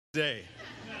Day.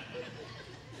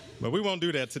 But we won't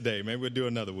do that today. Maybe we'll do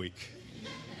another week.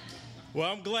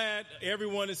 Well, I'm glad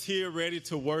everyone is here ready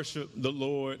to worship the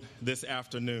Lord this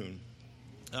afternoon.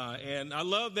 And I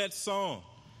love that song.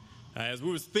 As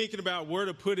we was thinking about where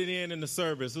to put it in the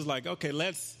service, it was like, okay,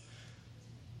 let's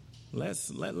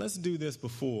do this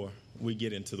before we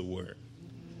get into the Word.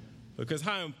 Because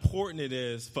how important it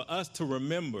is for us to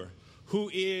remember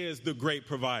who is the great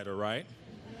provider, right?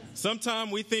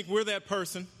 Sometimes we think we're that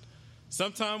person.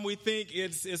 Sometimes we think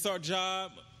it's our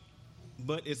job,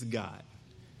 but it's God.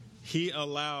 He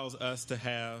allows us to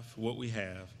have what we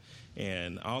have,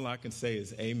 and all I can say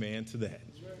is amen to that.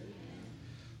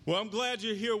 Well, I'm glad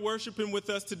you're here worshiping with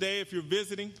us today. If you're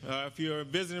visiting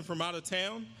from out of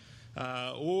town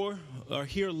or are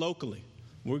here locally,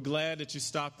 we're glad that you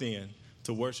stopped in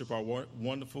to worship our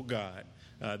wonderful God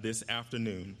this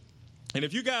afternoon. And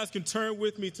if you guys can turn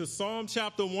with me to Psalm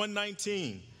chapter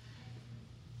 119.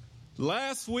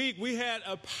 Last week, we had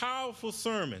a powerful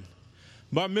sermon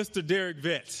by Mr. Derek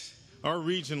Vett, our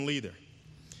region leader.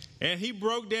 And he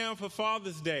broke down for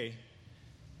Father's Day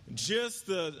just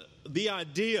the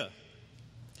idea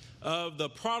of the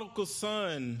prodigal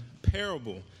son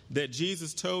parable that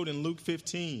Jesus told in Luke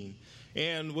 15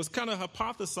 and was kind of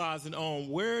hypothesizing on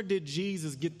where did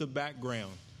Jesus get the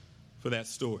background for that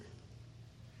story.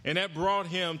 And that brought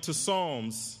him to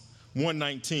Psalms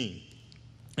 119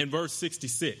 in verse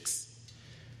 66.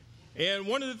 And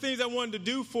one of the things I wanted to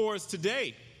do for us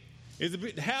today is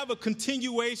have a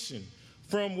continuation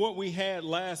from what we had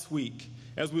last week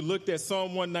as we looked at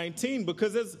Psalm 119,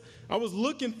 because as I was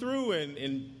looking through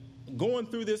and going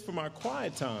through this for my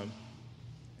quiet time,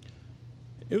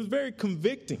 it was very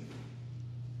convicting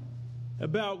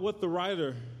about what the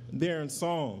writer there in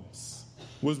Psalms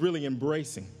was really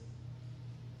embracing.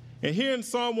 And here in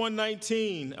Psalm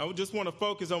 119, I just want to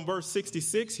focus on verse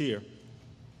 66 here.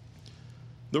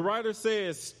 The writer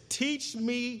says, "Teach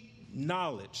me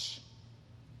knowledge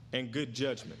and good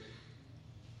judgment,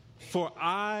 for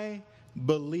I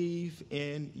believe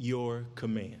in your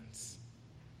commands."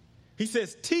 He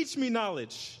says, "Teach me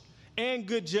knowledge and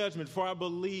good judgment, for I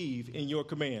believe in your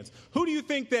commands." Who do you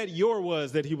think that your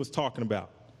was that he was talking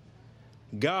about?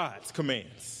 God's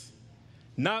commands.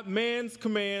 Not man's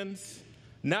commands,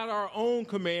 not our own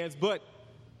commands, but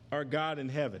our God in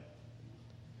heaven.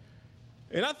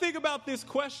 And I think about this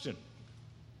question.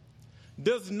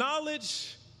 Does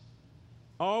knowledge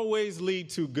always lead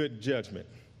to good judgment?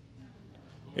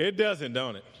 It doesn't,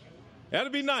 don't it?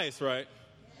 That'd be nice, right?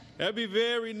 That'd be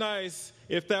very nice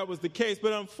if that was the case.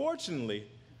 But unfortunately,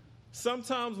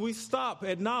 sometimes we stop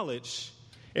at knowledge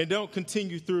and don't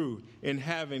continue through in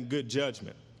having good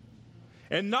judgment.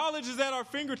 And knowledge is at our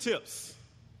fingertips.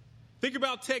 Think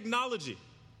about technology.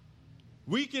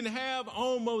 We can have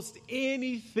almost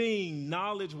anything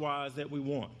knowledge-wise that we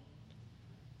want.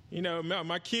 You know,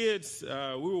 my kids, we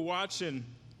were watching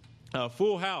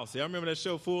Full House. Y'all remember that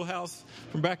show, Full House,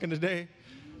 from back in the day?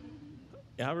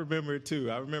 Yeah, I remember it too.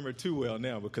 I remember it too well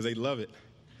now because they love it.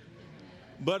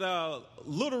 But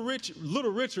Little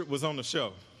Richard was on the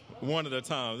show one of the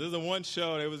times. There's one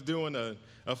show they was doing a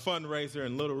fundraiser,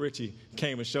 and Little Richie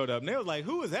came and showed up. And they was like,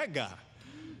 "Who is that guy?"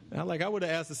 And I would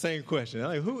have asked the same question. I'm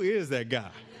like, who is that guy?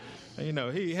 You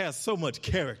know, he has so much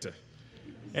character.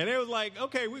 And it was like,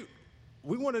 okay,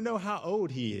 we want to know how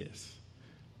old he is.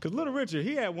 Because Little Richard,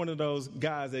 he had one of those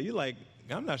guys that you're like,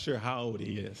 I'm not sure how old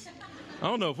he is. I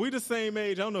don't know if we're the same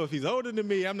age. I don't know if he's older than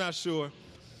me. I'm not sure.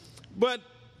 But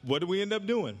what did we end up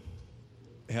doing?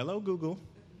 Hello, Google.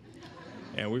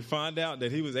 And we find out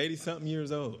that he was 80-something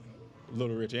years old,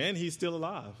 Little Richard. And he's still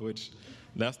alive, which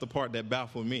that's the part that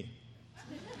baffled me.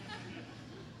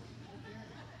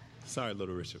 Sorry,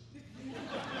 Little Richard.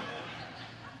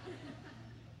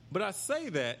 But I say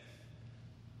that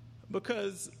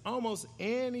because almost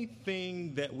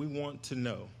anything that we want to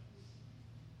know,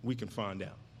 we can find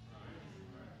out.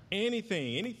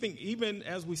 Anything, even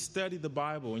as we study the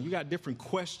Bible, and you got different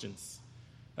questions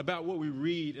about what we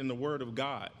read in the Word of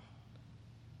God.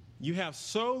 We have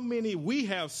so many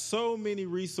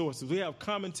resources. We have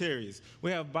commentaries.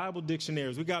 We have Bible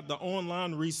dictionaries. We got the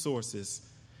online resources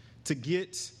to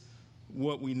get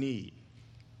what we need.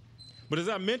 But as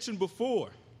I mentioned before,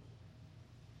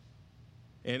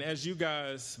 and as you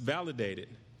guys validated,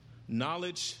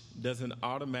 knowledge doesn't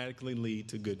automatically lead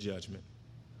to good judgment.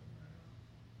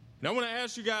 And I want to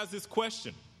ask you guys this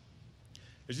question.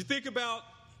 As you think about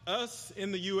us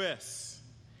in the U.S.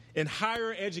 in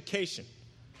higher education,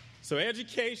 so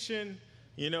education,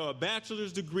 you know, a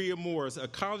bachelor's degree or more, a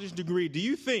college degree, do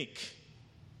you think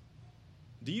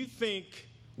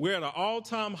we're at an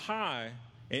all-time high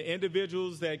in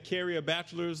individuals that carry a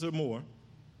bachelor's or more?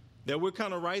 that we're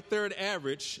kind of right there at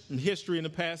average in history in the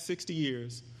past 60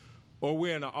 years, or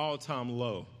we're in an all-time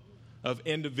low of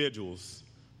individuals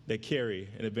that carry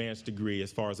an advanced degree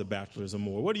as far as a bachelor's or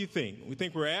more? What do you think? We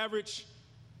think we're average,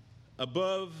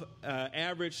 above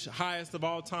average, highest of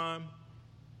all time,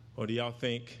 or do y'all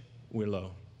think we're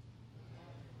low?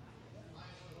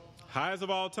 Highest of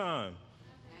all time.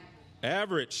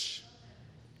 Average.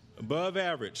 Above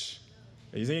average.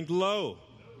 You think low?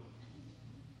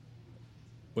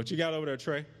 What you got over there,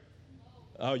 Trey?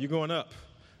 Oh, you're going up.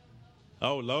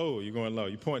 Oh, low. You're going low.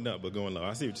 You're pointing up, but going low.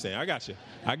 I see what you're saying. I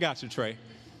got you, Trey.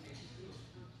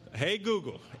 Hey,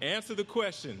 Google, answer the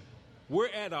question. We're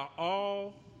at an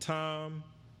all-time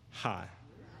high.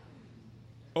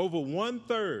 Over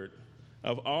 1/3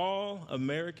 of all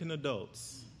American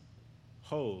adults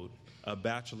hold a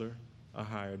bachelor or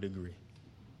higher degree.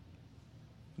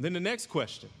 Then the next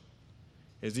question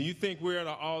is, do you think we're at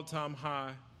an all-time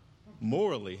high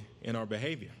morally in our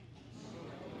behavior?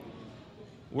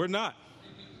 We're not.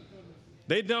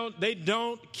 They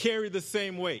don't carry the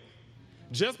same weight.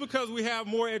 Just because we have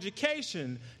more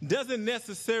education doesn't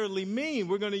necessarily mean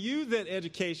we're going to use that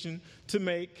education to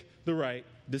make the right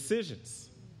decisions.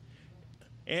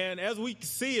 And as we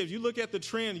see, if you look at the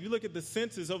trend, if you look at the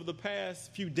census over the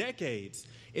past few decades,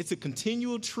 it's a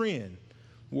continual trend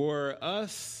where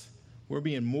we're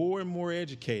being more and more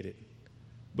educated,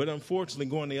 but unfortunately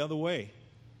going the other way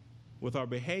with our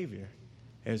behavior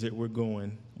as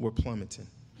we're plummeting.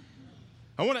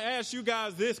 I want to ask you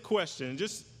guys this question.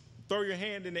 Just throw your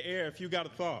hand in the air if you got a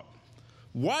thought.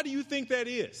 Why do you think that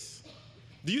is?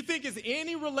 Do you think it's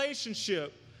any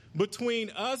relationship between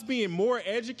us being more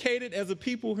educated as a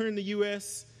people here in the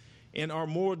U.S. and our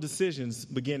moral decisions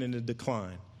beginning to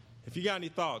decline? If you got any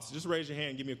thoughts, just raise your hand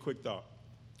and give me a quick thought.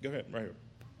 Go ahead, right here.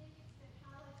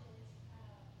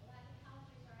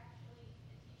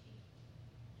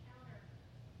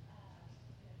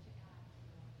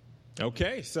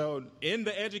 Okay, so in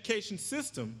the education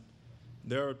system,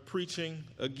 they're preaching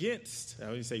against, I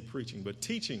wouldn't say preaching, but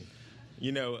teaching,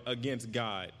 against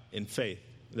God and faith.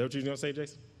 Is that what you're going to say,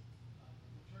 Jason?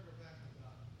 Turn our back on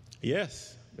God.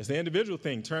 Yes, it's the individual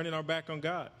thing, turning our back on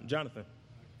God. Jonathan.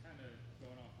 Kind of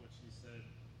going off what she said,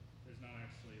 there's not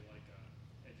actually like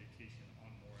an education on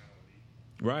morality.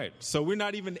 Right, so we're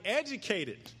not even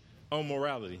educated on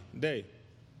morality. Dave.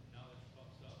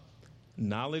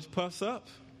 Knowledge puffs up.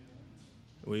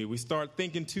 We start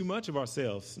thinking too much of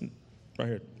ourselves. Right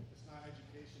here. It's not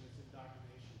education, it's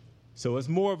indoctrination. So it's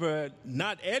more of a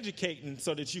not educating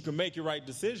so that you can make your right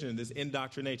decision. It's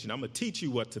indoctrination. I'm going to teach you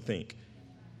what to think.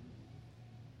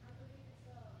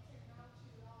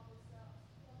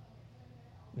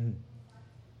 Mm-hmm.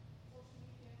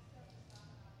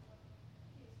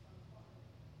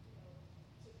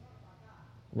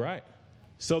 Right.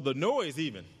 So the noise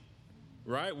even,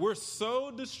 right? We're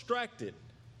so distracted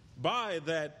by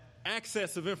that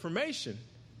access of information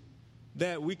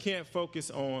that we can't focus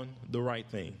on the right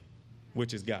thing,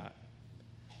 which is God.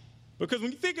 Because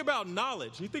when you think about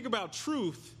knowledge, you think about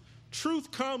truth,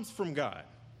 truth comes from God.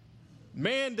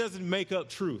 Man doesn't make up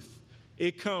truth.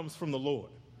 It comes from the Lord.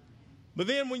 But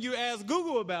then when you ask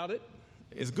Google about it,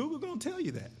 is Google going to tell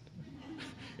you that?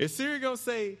 Is Siri going to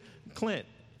say, Clint,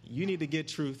 you need to get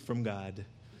truth from God,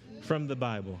 from the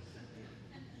Bible?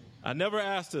 I never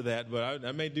asked her that, but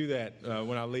I may do that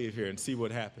when I leave here and see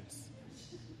what happens.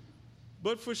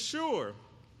 But for sure,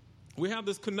 we have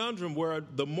this conundrum where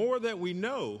the more that we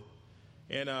know,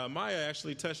 and Maya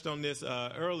actually touched on this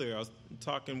earlier. I was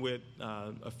talking with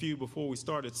a few before we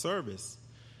started service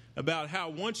about how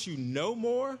once you know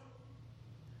more,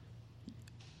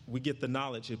 we get the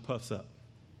knowledge, it puffs up.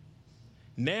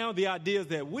 Now the ideas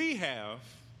that we have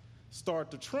start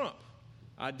to trump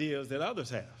ideas that others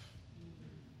have.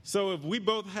 So if we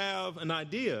both have an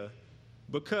idea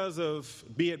because of,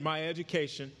 be it my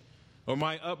education or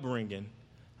my upbringing,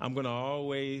 I'm going to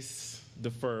always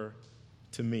defer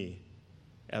to me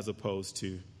as opposed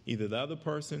to either the other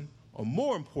person or,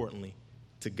 more importantly,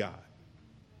 to God.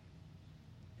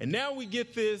 And now we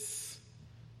get this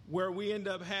where we end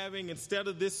up having, instead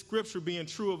of this scripture being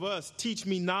true of us, teach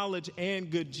me knowledge and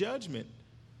good judgment,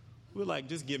 we're like,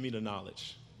 just give me the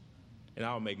knowledge and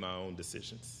I'll make my own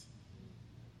decisions.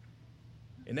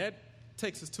 And that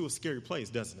takes us to a scary place,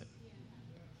 doesn't it?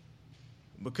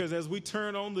 Because as we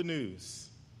turn on the news,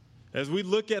 as we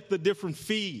look at the different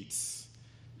feeds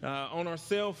on our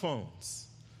cell phones,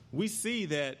 we see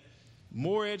that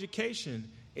more education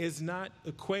is not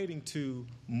equating to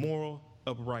moral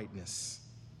uprightness.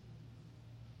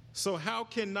 So how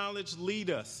can knowledge lead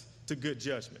us to good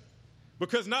judgment?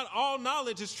 Because not all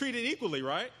knowledge is treated equally,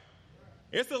 right?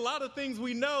 It's a lot of things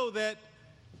we know that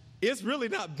it's really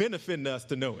not benefiting us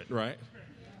to know it, right?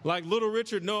 Like little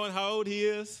Richard knowing how old he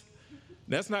is,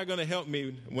 that's not going to help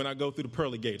me when I go through the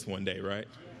pearly gates one day, right?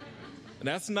 And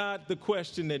that's not the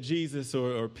question that Jesus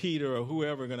or Peter or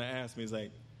whoever are going to ask me. It's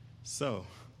like, so,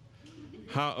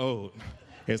 how old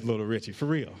is little Richie? For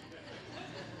real.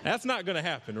 That's not going to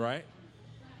happen, right?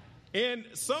 And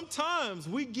sometimes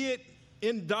we get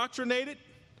indoctrinated,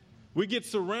 we get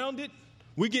surrounded,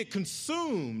 we get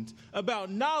consumed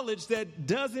about knowledge that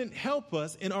doesn't help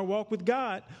us in our walk with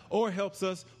God or helps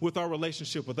us with our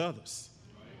relationship with others.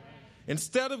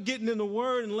 Instead of getting in the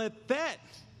Word and let that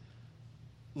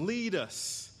lead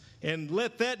us and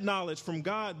let that knowledge from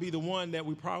God be the one that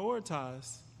we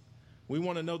prioritize, we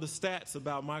want to know the stats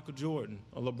about Michael Jordan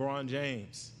or LeBron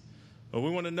James. Or we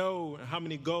want to know how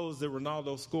many goals that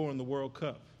Ronaldo scored in the World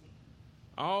Cup.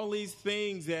 All these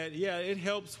things that, it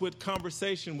helps with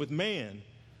conversation with man,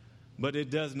 but it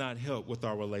does not help with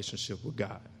our relationship with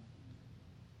God.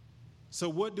 So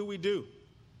what do we do?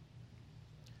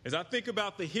 As I think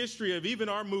about the history of even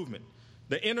our movement,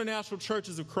 the International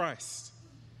Churches of Christ,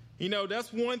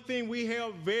 that's one thing we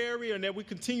held and that we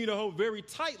continue to hold very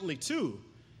tightly to,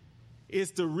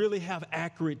 is to really have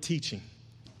accurate teaching.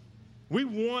 We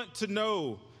want to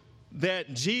know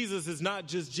that Jesus is not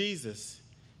just Jesus.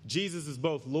 Jesus is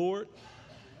both Lord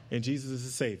and Jesus is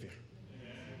the Savior.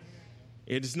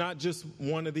 It is not just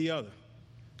one or the other.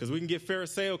 Because we can get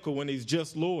pharisaical when he's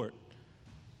just Lord.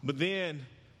 But then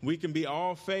we can be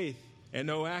all faith and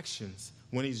no actions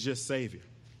when he's just Savior.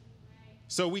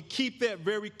 So we keep that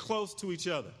very close to each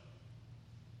other.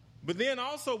 But then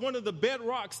also one of the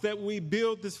bedrocks that we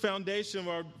build this foundation of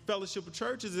our fellowship of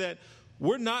church is that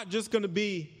we're not just going to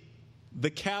be the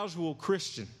casual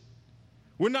Christian.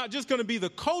 We're not just going to be the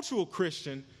cultural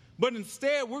Christian, but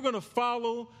instead we're going to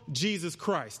follow Jesus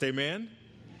Christ. Amen?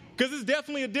 Because it's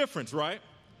definitely a difference, right?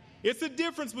 It's a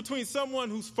difference between someone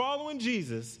who's following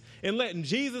Jesus and letting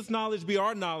Jesus' knowledge be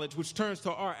our knowledge, which turns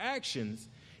to our actions,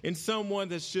 and someone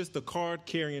that's just a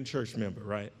card-carrying church member,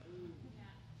 right?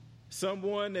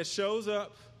 Someone that shows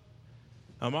up.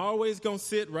 I'm always going to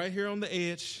sit right here on the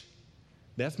edge.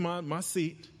 That's my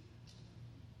seat.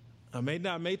 I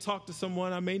may talk to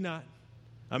someone, I may not.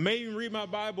 I may even read my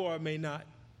Bible, or I may not.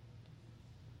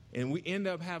 And we end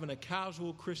up having a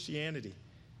casual Christianity.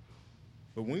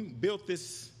 But when we built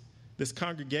this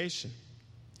congregation,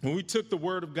 when we took the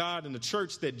word of God and the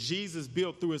church that Jesus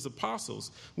built through his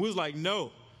apostles, we was like,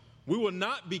 no, we will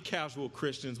not be casual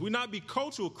Christians. We'll not be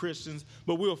cultural Christians,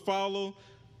 but we'll follow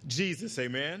Jesus.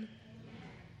 Amen?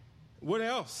 What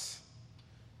else?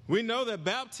 We know that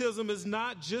baptism is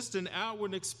not just an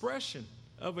outward expression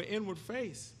of an inward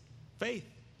faith.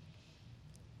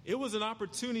 It was an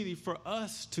opportunity for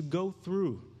us to go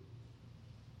through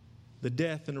the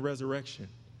death and the resurrection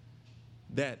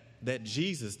that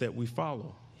Jesus that we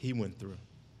follow, he went through.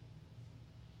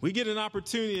 We get an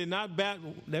opportunity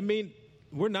that means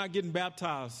we're not getting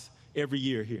baptized every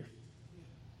year here.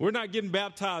 We're not getting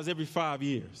baptized every 5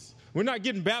 years. We're not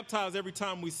getting baptized every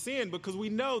time we sin, because we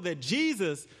know that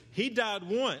Jesus, he died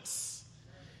once.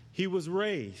 He was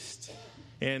raised.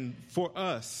 And for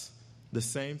us, the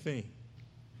same thing.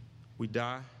 We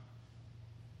die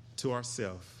to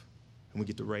ourselves, and we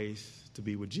get to raise to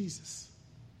be with Jesus.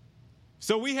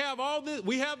 So we have all this.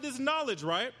 We have this knowledge,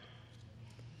 right?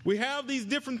 We have these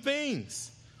different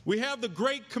things. We have the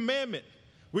Great Commandment.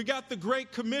 We got the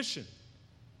Great Commission.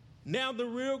 Now the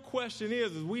real question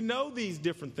is we know these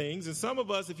different things, and some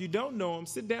of us, if you don't know them,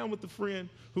 sit down with the friend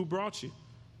who brought you,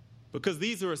 because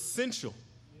these are essential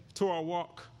to our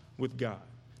walk with God.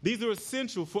 These are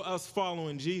essential for us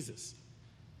following Jesus.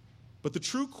 But the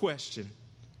true question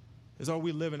is, are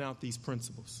we living out these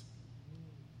principles?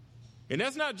 And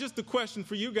that's not just the question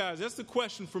for you guys, that's the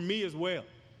question for me as well.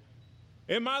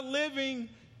 Am I living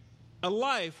a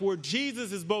life where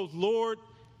Jesus is both Lord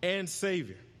and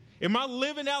Savior? Am I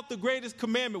living out the greatest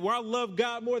commandment where I love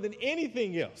God more than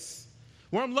anything else?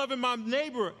 Where I'm loving my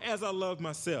neighbor as I love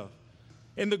myself?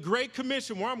 And the Great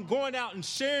Commission where I'm going out and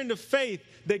sharing the faith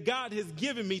that God has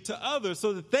given me to others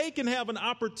so that they can have an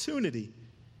opportunity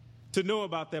to know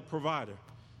about that provider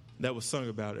that was sung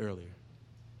about earlier.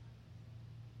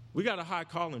 We got a high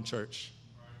calling, church.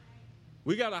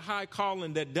 We got a high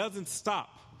calling that doesn't stop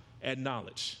at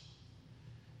knowledge,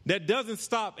 that doesn't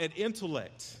stop at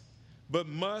intellect, but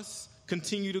must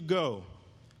continue to go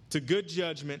to good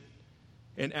judgment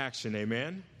and action.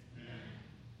 Amen? Amen.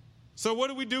 So what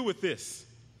do we do with this?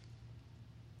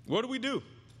 What do we do?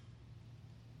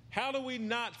 How do we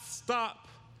not stop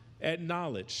at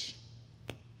knowledge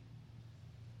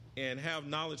and have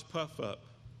knowledge puff up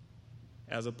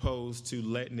as opposed to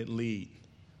letting it lead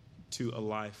to a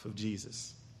life of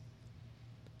Jesus?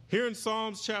 Here in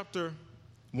Psalms chapter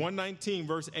 119,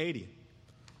 verse 80.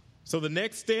 So the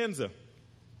next stanza,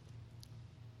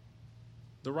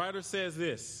 the writer says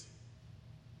this: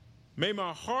 may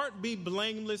my heart be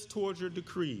blameless towards your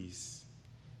decrees,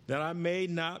 that I may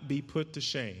not be put to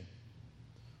shame.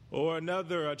 Or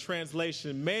another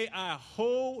translation, may I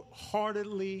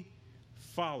wholeheartedly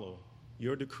follow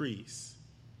your decrees,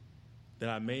 that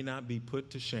I may not be put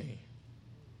to shame.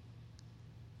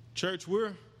 Church,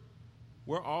 we're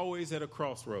always at a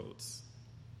crossroads.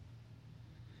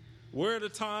 We're at a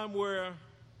time where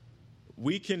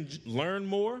we can learn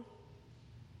more,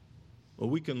 or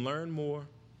we can learn more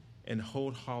and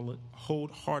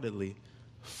wholeheartedly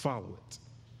follow it.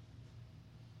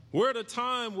 We're at a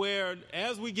time where,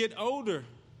 as we get older,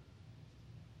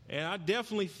 and I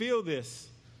definitely feel this,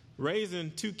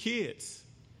 raising 2 kids,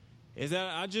 is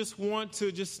that I just want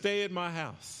to just stay at my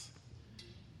house.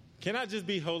 Can I just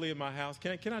be holy in my house?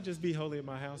 Can I just be holy in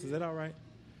my house? Is that all right?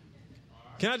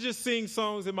 Can I just sing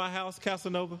songs in my house,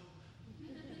 Casanova?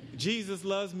 Jesus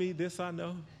loves me, this I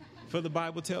know, for the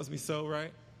Bible tells me so,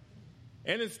 right?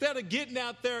 And instead of getting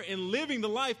out there and living the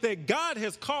life that God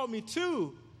has called me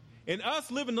to, and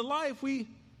us living the life, we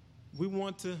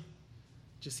want to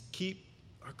just keep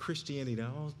our Christianity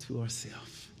all to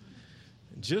ourselves.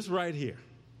 Just right here.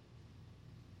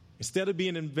 Instead of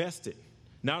being invested,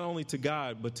 not only to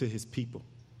God, but to his people.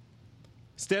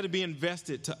 Instead of being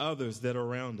invested to others that are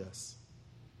around us.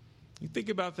 You think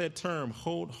about that term,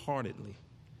 wholeheartedly.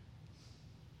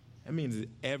 That means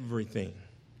everything.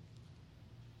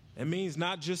 It means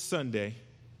not just Sunday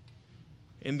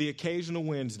and the occasional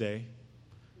Wednesday,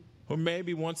 or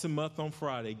maybe once a month on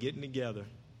Friday, getting together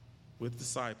with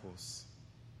disciples.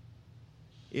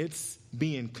 It's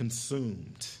being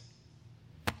consumed.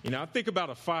 You know, I think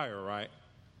about a fire, right?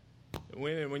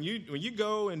 When you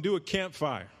go and do a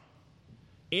campfire,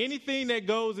 anything that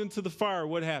goes into the fire,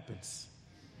 what happens?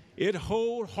 It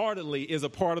wholeheartedly is a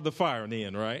part of the fire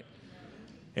then, right?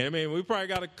 And I mean, we probably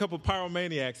got a couple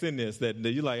pyromaniacs in this that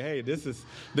you're like, hey, this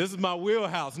is my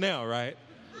wheelhouse now, right?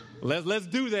 Let's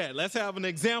do that. Let's have an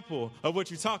example of what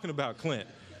you're talking about, Clint.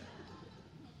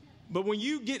 But when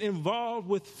you get involved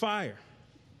with fire,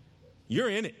 you're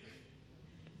in it.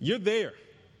 You're there.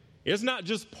 It's not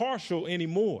just partial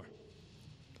anymore.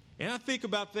 And I think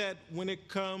about that when it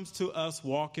comes to us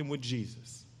walking with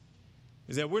Jesus,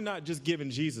 is that we're not just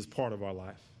giving Jesus part of our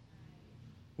life.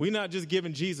 We're not just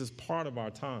giving Jesus part of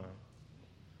our time,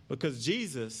 because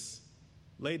Jesus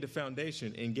laid the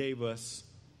foundation and gave us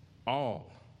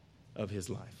all of his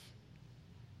life.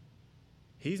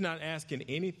 He's not asking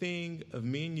anything of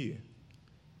me and you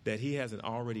that he hasn't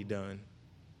already done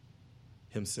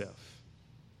himself.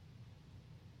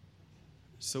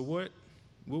 So what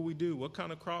will we do? What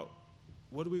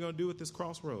are we going to do with this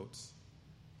crossroads?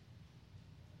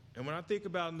 And when I think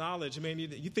about knowledge, I mean,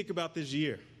 you think about this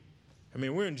year. I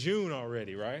mean, we're in June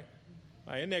already, right?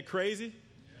 Isn't that crazy?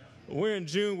 Yeah. We're in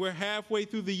June. We're halfway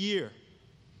through the year.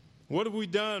 What have we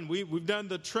done? We've done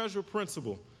the Treasure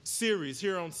Principle series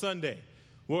here on Sunday,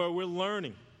 where we're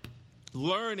learning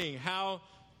how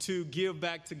to give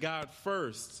back to God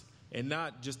first and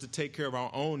not just to take care of our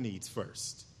own needs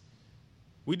first.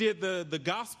 We did the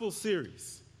Gospel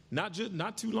series not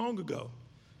too long ago,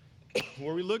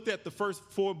 where we looked at the first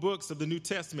 4 books of the New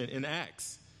Testament in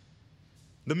Acts.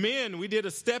 The men, we did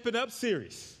a Stepping Up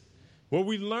series, where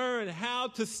we learned how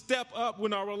to step up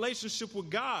in our relationship with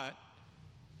God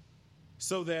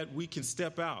so that we can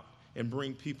step out and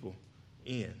bring people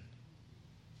in.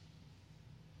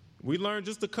 We learned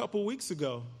just a couple weeks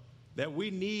ago that we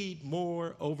need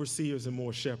more overseers and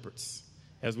more shepherds,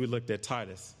 as we looked at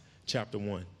Titus chapter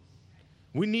 1.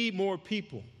 We need more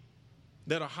people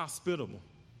that are hospitable,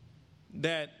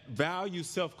 that value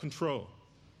self-control,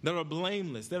 that are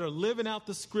blameless, that are living out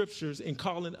the scriptures and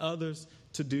calling others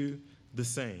to do the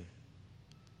same.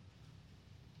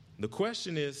 The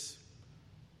question is,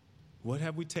 what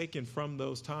have we taken from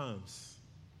those times,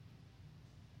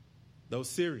 those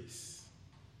series?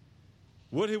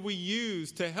 What have we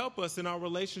used to help us in our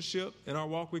relationship and our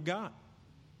walk with God?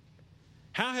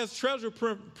 How has Treasure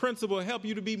Principle helped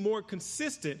you to be more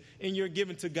consistent in your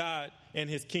giving to God and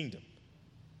his kingdom?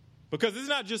 Because it's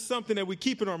not just something that we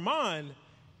keep in our mind.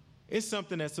 It's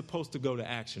something that's supposed to go to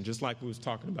action, just like we was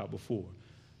talking about before.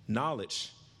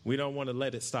 Knowledge, we don't want to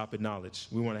let it stop at knowledge.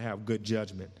 We want to have good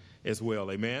judgment as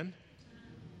well, amen?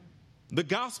 The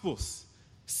Gospels,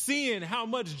 seeing how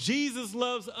much Jesus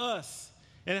loves us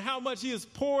and how much he has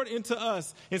poured into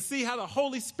us, and see how the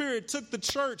Holy Spirit took the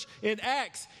church in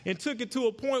Acts and took it to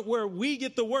a point where we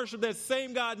get to worship that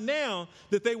same God now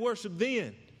that they worshiped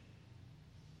then.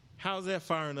 How's that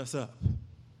firing us up?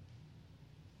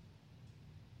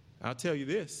 I'll tell you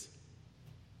this.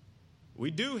 We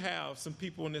do have some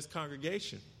people in this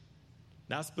congregation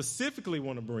that I specifically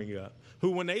want to bring up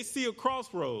who, when they see a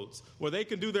crossroads where they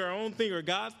can do their own thing or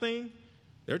God's thing,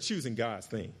 they're choosing God's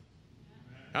thing.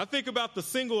 I think about the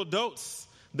single adults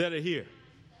that are here.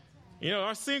 You know,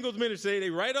 our singles ministry, they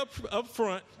right up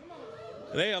front.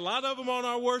 A lot of them on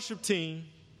our worship team.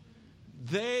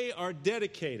 They are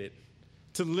dedicated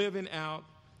to living out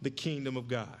the kingdom of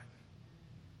God.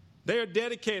 They are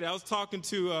dedicated. I was talking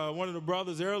to one of the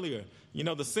brothers earlier. You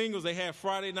know, the singles, they had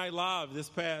Friday Night Live this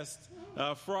past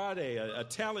Friday, a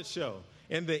talent show.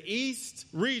 In the East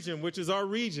region, which is our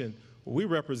region, we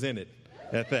represented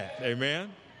at that. Amen?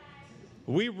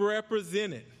 We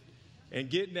represented and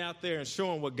getting out there and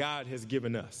showing what God has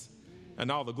given us.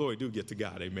 And all the glory do get to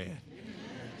God. Amen?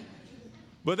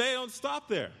 But they don't stop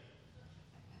there.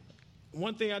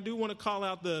 One thing I do want to call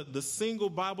out the single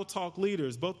Bible Talk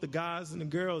leaders, both the guys and the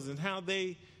girls, and how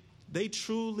they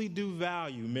truly do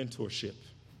value mentorship.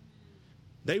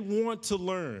 They want to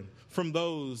learn from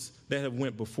those that have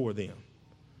went before them.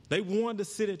 They want to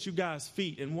sit at you guys'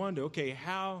 feet and wonder, okay,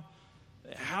 how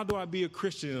do I be a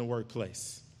Christian in the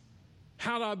workplace?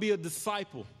 How do I be a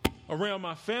disciple around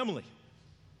my family?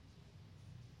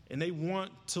 And they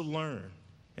want to learn.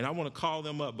 And I want to call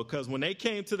them up because when they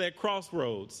came to that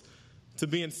crossroads to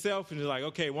being selfish, they're like,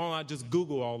 okay, why don't I just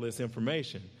Google all this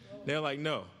information? They're like,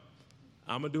 no,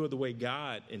 I'm going to do it the way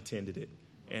God intended it.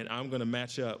 And I'm going to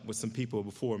match up with some people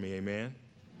before me, amen?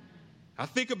 I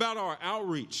think about our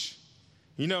outreach,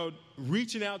 you know,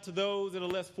 reaching out to those that are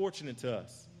less fortunate to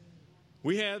us.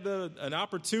 We had an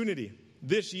opportunity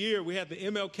this year. We had the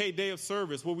MLK Day of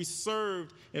Service where we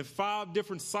served in 5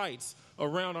 different sites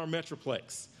around our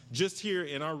metroplex, just here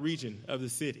in our region of the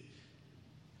city.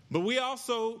 But we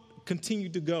also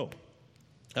continued to go.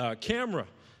 Camera,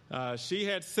 she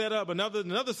had set up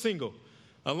another single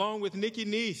along with Nikki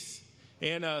Neese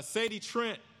and Sadie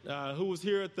Trent, who was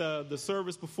here at the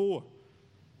service before.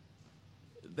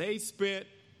 They spent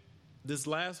this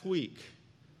last week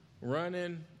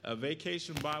running a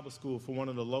vacation Bible school for one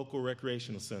of the local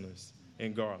recreational centers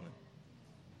in Garland.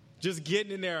 Just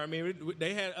getting in there. I mean,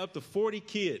 they had up to 40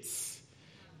 kids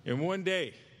in one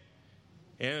day.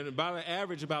 And about an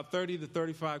average, about 30 to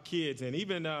 35 kids. And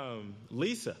even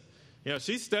Lisa, you know,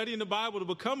 she's studying the Bible to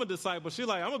become a disciple. She's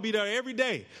like, I'm going to be there every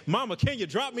day. Mama, can you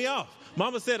drop me off?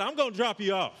 Mama said, I'm going to drop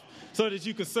you off so that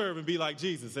you can serve and be like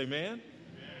Jesus. Amen?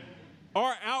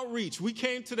 Our outreach, we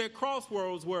came to that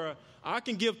crossroads where I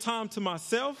can give time to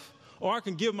myself or I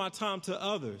can give my time to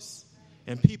others.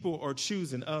 And people are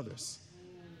choosing others.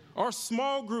 Our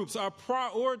small groups are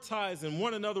prioritizing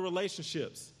one another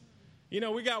relationships. You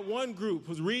know, we got one group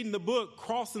who's reading the book,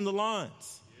 Crossing the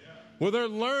Lines, where they're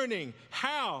learning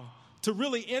how to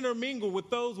really intermingle with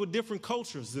those with different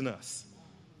cultures than us.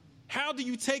 How do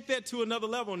you take that to another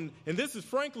level? And this is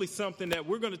frankly something that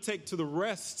we're going to take to the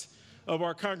rest of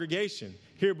our congregation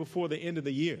here before the end of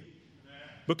the year.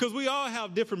 Because we all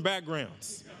have different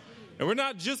backgrounds. And we're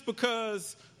not just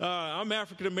because I'm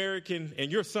African American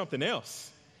and you're something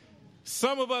else.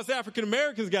 Some of us African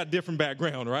Americans got different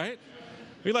background, right?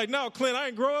 We're like, no, Clint, I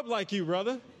didn't grow up like you,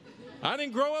 brother. I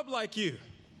didn't grow up like you.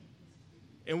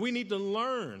 And we need to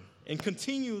learn and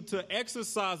continue to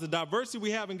exercise the diversity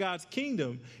we have in God's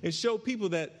kingdom and show people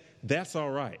that that's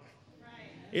all right.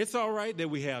 It's all right that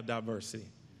we have diversity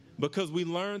because we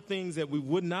learn things that we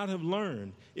would not have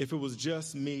learned if it was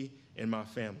just me and my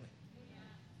family.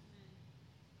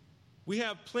 We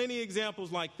have plenty of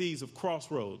examples like these of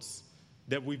crossroads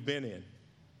that we've been in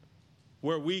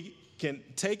where we can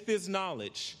take this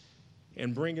knowledge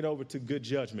and bring it over to good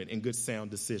judgment and good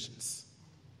sound decisions.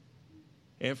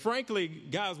 And frankly,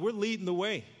 guys, we're leading the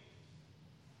way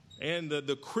in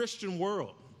the Christian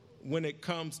world when it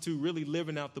comes to really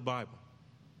living out the Bible.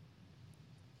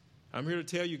 I'm here to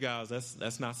tell you guys,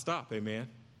 that's not stop, amen?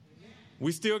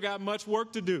 We still got much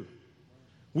work to do.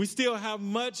 We still have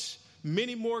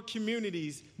many more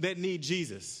communities that need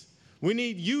Jesus. We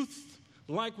need youth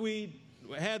like we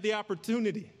had the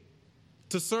opportunity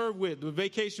to serve with the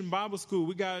Vacation Bible School.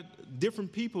 We got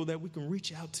different people that we can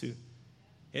reach out to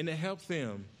and to help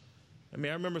them. I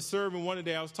mean, I remember serving one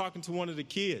day. I was talking to one of the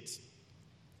kids,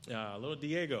 little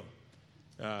Diego,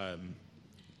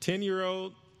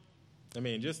 10-year-old. I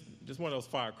mean, just one of those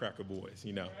firecracker boys,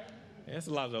 you know. And there's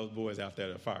a lot of those boys out there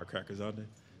that are firecrackers, aren't there?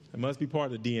 It must be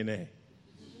part of the DNA.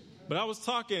 But I was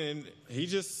talking, and he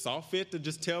just saw fit to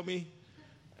just tell me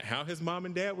how his mom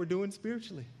and dad were doing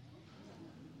spiritually.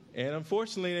 And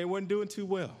unfortunately, they weren't doing too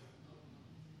well.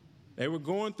 They were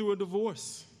going through a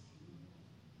divorce.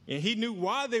 And he knew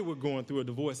why they were going through a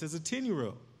divorce as a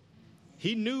 10-year-old.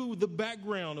 He knew the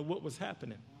background of what was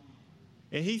happening.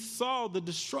 And he saw the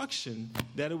destruction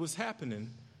that it was happening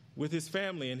with his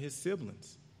family and his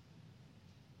siblings.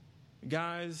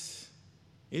 Guys,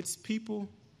 it's people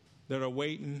that are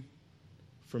waiting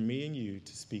for me and you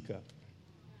to speak up.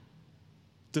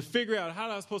 To figure out, how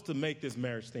am I supposed to make this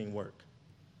marriage thing work?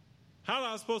 How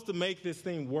am I supposed to make this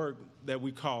thing work that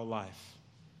we call life?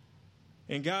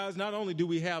 And guys, not only do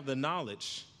we have the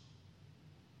knowledge,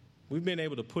 we've been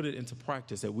able to put it into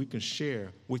practice that we can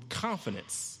share with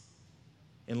confidence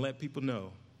and let people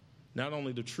know not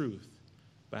only the truth,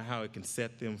 but how it can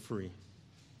set them free.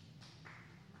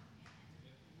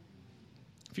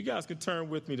 If you guys could turn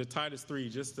with me to Titus 3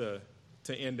 just to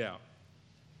end out.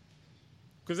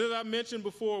 Because as I mentioned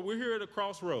before, we're here at a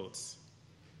crossroads.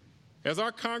 As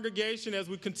our congregation, as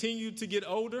we continue to get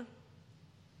older,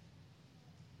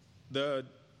 the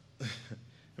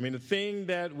thing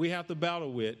that we have to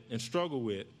battle with and struggle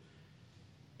with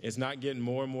is not getting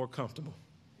more and more comfortable.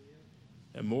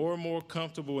 And more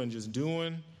comfortable in just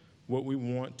doing what we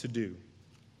want to do.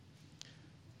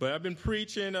 But I've been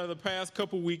preaching the past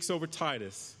couple weeks over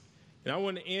Titus. And I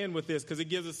want to end with this because it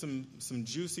gives us some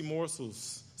juicy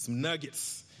morsels, some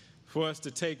nuggets for us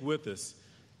to take with us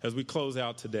as we close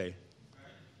out today.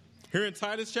 Here in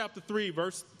Titus chapter 3,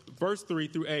 verse 3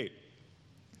 through 8,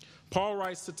 Paul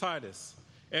writes to Titus,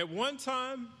 "At one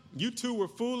time, you two were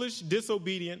foolish,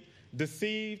 disobedient,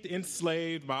 deceived,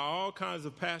 enslaved by all kinds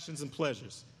of passions and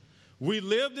pleasures. We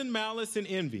lived in malice and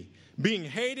envy, being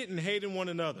hated and hating one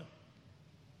another."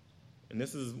 And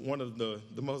this is one of the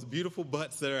most beautiful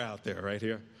buts that are out there right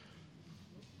here.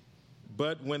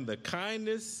 "But when the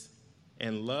kindness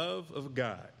and love of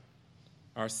God,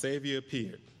 our Savior,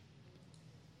 appeared,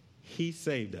 he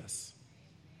saved us,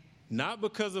 not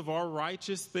because of our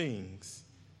righteous things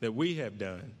that we have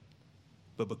done,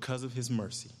 but because of his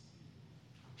mercy.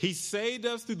 He saved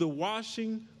us through the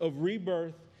washing of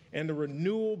rebirth and the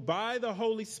renewal by the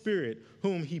Holy Spirit,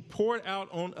 whom he poured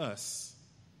out on us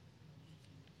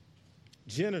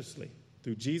generously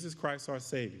through Jesus Christ our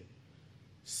Savior,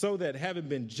 so that having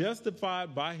been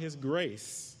justified by his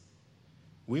grace,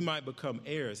 we might become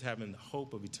heirs having the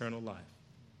hope of eternal life."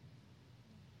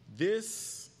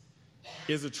 This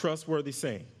is a trustworthy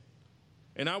saying.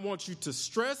 And I want you to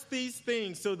stress these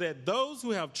things so that those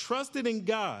who have trusted in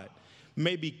God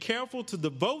may be careful to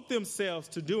devote themselves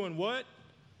to doing what?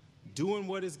 Doing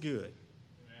what is good.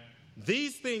 Amen.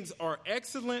 These things are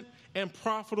excellent and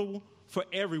profitable for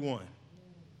everyone.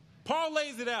 Paul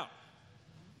lays it out.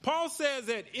 Paul says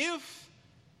that if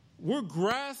we're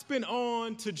grasping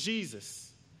on to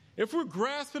Jesus, if we're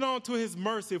grasping on to his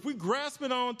mercy, if we're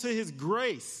grasping on to his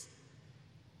grace,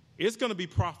 it's going to be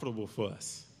profitable for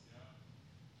us.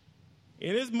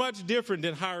 And it's much different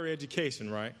than higher education,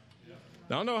 right?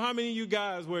 Now, I don't know how many of you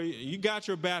guys where you got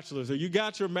your bachelor's or you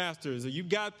got your master's or you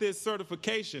got this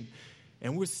certification,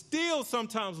 and we're still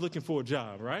sometimes looking for a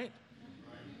job, right?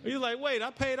 You're like, wait,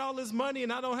 I paid all this money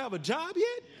and I don't have a job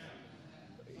yet?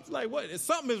 It's like, what?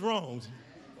 Something is wrong.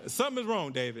 Something is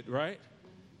wrong, David, right?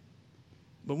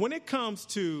 But when it comes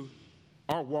to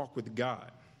our walk with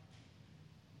God,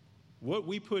 what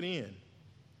we put in,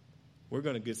 we're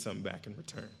going to get something back in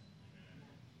return.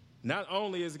 Not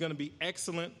only is it going to be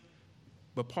excellent,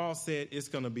 but Paul said it's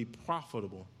going to be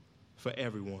profitable for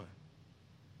everyone.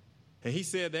 And he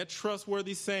said that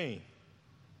trustworthy saying.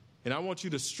 And I want you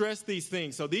to stress these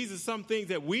things. So these are some things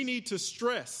that we need to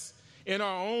stress in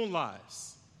our own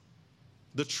lives.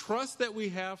 The trust that we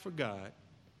have for God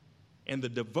and the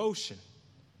devotion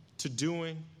to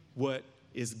doing what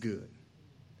is good.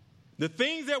 The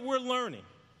things that we're learning,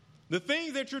 the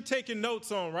things that you're taking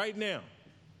notes on right now,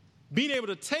 being able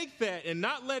to take that and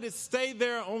not let it stay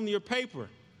there on your paper,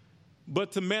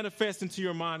 but to manifest into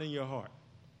your mind and your heart.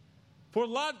 For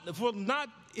not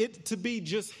it to be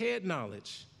just head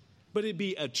knowledge, but it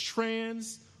be a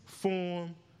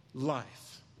transformed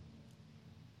life.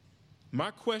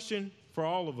 My question for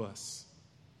all of us,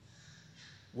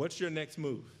 what's your next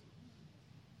move?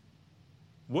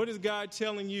 What is God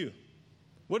telling you?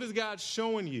 What is God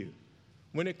showing you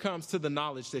when it comes to the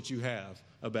knowledge that you have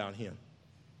about him?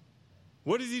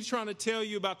 What is he trying to tell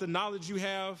you about the knowledge you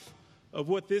have of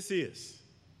what this is?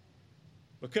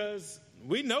 Because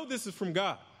we know this is from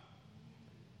God.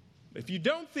 If you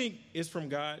don't think it's from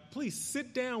God, please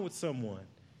sit down with someone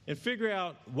and figure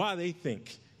out why they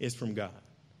think it's from God.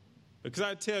 Because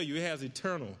I tell you, it has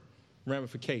eternal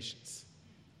ramifications.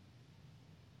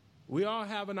 We all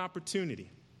have an opportunity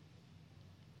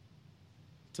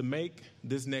to make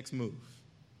this next move.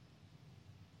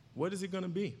 What is it going to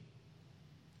be?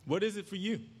 What is it for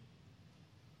you?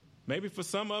 Maybe for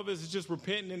some of us, it's just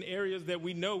repenting in areas that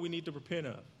we know we need to repent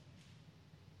of.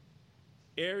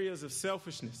 areas of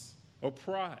selfishness or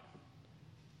pride,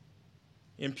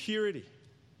 impurity,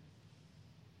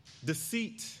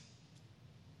 deceit.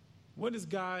 What is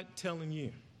God telling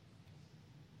you?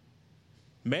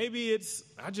 Maybe it's,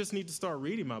 I just need to start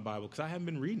reading my Bible because I haven't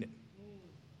been reading it.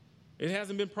 It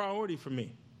hasn't been priority for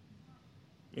me.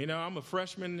 You know, I'm a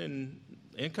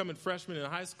incoming freshman in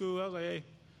high school. I was like, hey,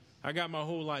 I got my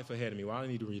whole life ahead of me. Why do I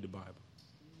need to read the Bible?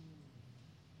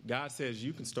 God says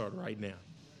you can start right now.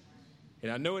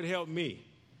 And I know it helped me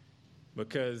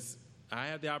because I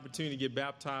had the opportunity to get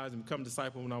baptized and become a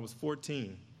disciple when I was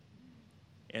 14.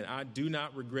 And I do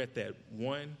not regret that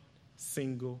one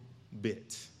single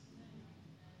bit.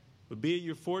 But be it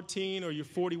you're 14 or you're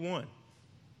 41,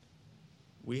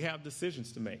 we have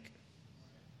decisions to make.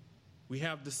 We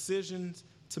have decisions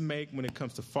to make when it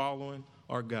comes to following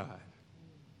our God.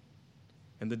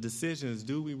 And the decision is,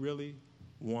 do we really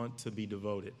want to be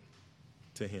devoted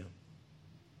to him?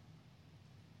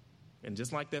 And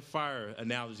just like that fire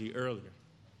analogy earlier,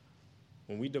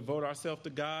 when we devote ourselves to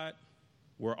God,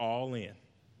 we're all in.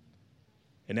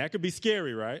 And that could be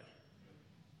scary, right?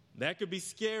 That could be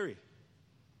scary.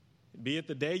 Be it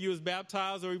the day you was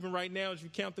baptized or even right now as you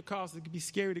count the cost, it could be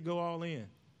scary to go all in.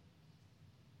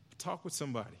 Talk with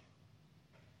somebody.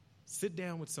 Sit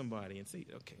down with somebody and say,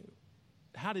 okay,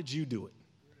 how did you do it?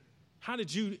 How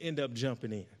did you end up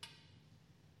jumping in?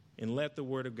 And let the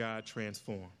word of God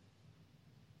transform.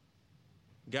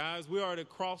 Guys, we are at a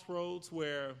crossroads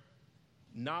where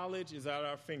knowledge is at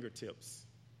our fingertips.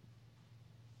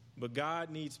 But God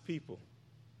needs people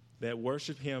that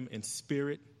worship him in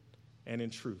spirit and in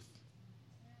truth.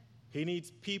 He needs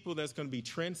people that's going to be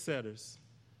trendsetters,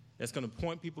 that's going to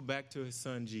point people back to his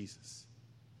son, Jesus.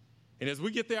 And as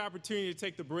we get the opportunity to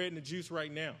take the bread and the juice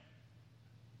right now,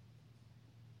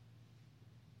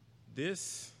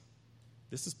 this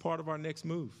is part of our next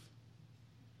move.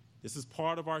 This is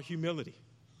part of our humility,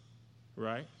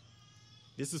 right?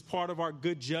 This is part of our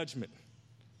good judgment.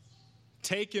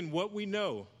 Taking what we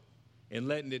know and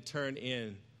letting it turn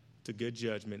into good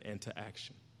judgment and to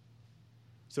action.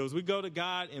 So as we go to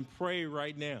God and pray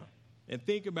right now and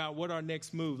think about what our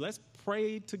next move, let's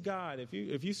pray to God.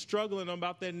 If you're struggling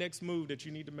about that next move that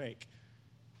you need to make,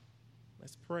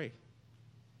 let's pray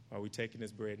while we're taking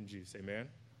this bread and juice. Amen?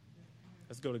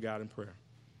 Let's go to God in prayer.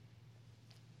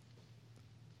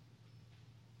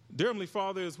 Dear Heavenly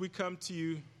Father, as we come to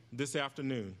you this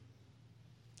afternoon,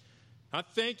 I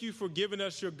thank you for giving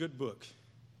us your good book.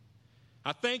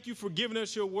 I thank you for giving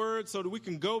us your word so that we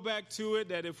can go back to it,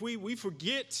 that if we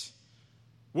forget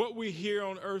what we're here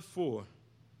on earth for,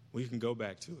 we can go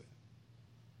back to it.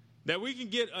 That we can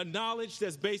get a knowledge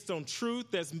that's based on truth,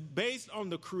 that's based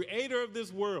on the creator of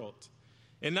this world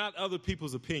and not other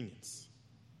people's opinions.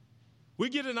 We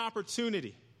get an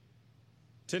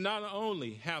to not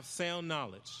only have sound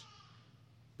knowledge,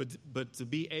 but to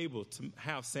be able to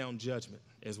have sound judgment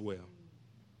as well.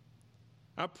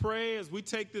 I pray as we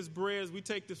take this bread, as we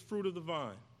take this fruit of the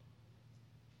vine,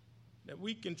 that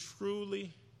we can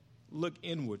truly look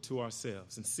inward to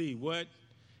ourselves and see what,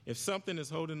 if something is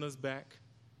holding us back,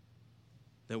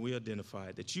 that we identify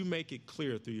it, that you make it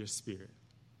clear through your Spirit.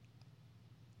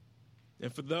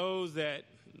 And for those that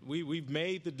we've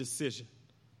made the decision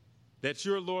that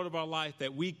you're Lord of our life,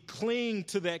 that we cling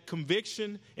to that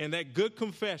conviction and that good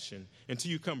confession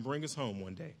until you come bring us home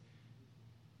one day.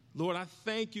 Lord, I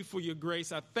thank you for your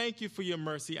grace. I thank you for your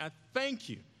mercy. I thank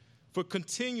you for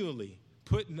continually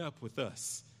putting up with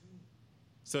us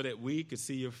so that we could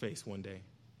see your face one day.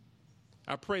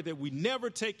 I pray that we never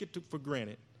take it for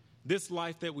granted, this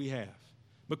life that we have,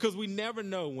 because we never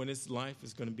know when this life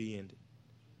is going to be ended.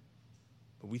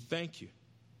 But we thank you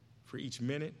for each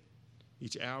minute,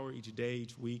 each hour, each day,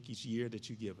 each week, each year that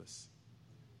you give us.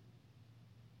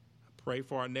 I pray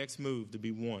for our next move to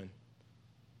be one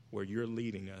where you're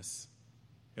leading us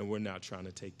and we're not trying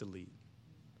to take the lead.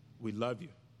 We love you.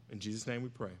 In Jesus' name we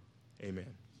pray. Amen.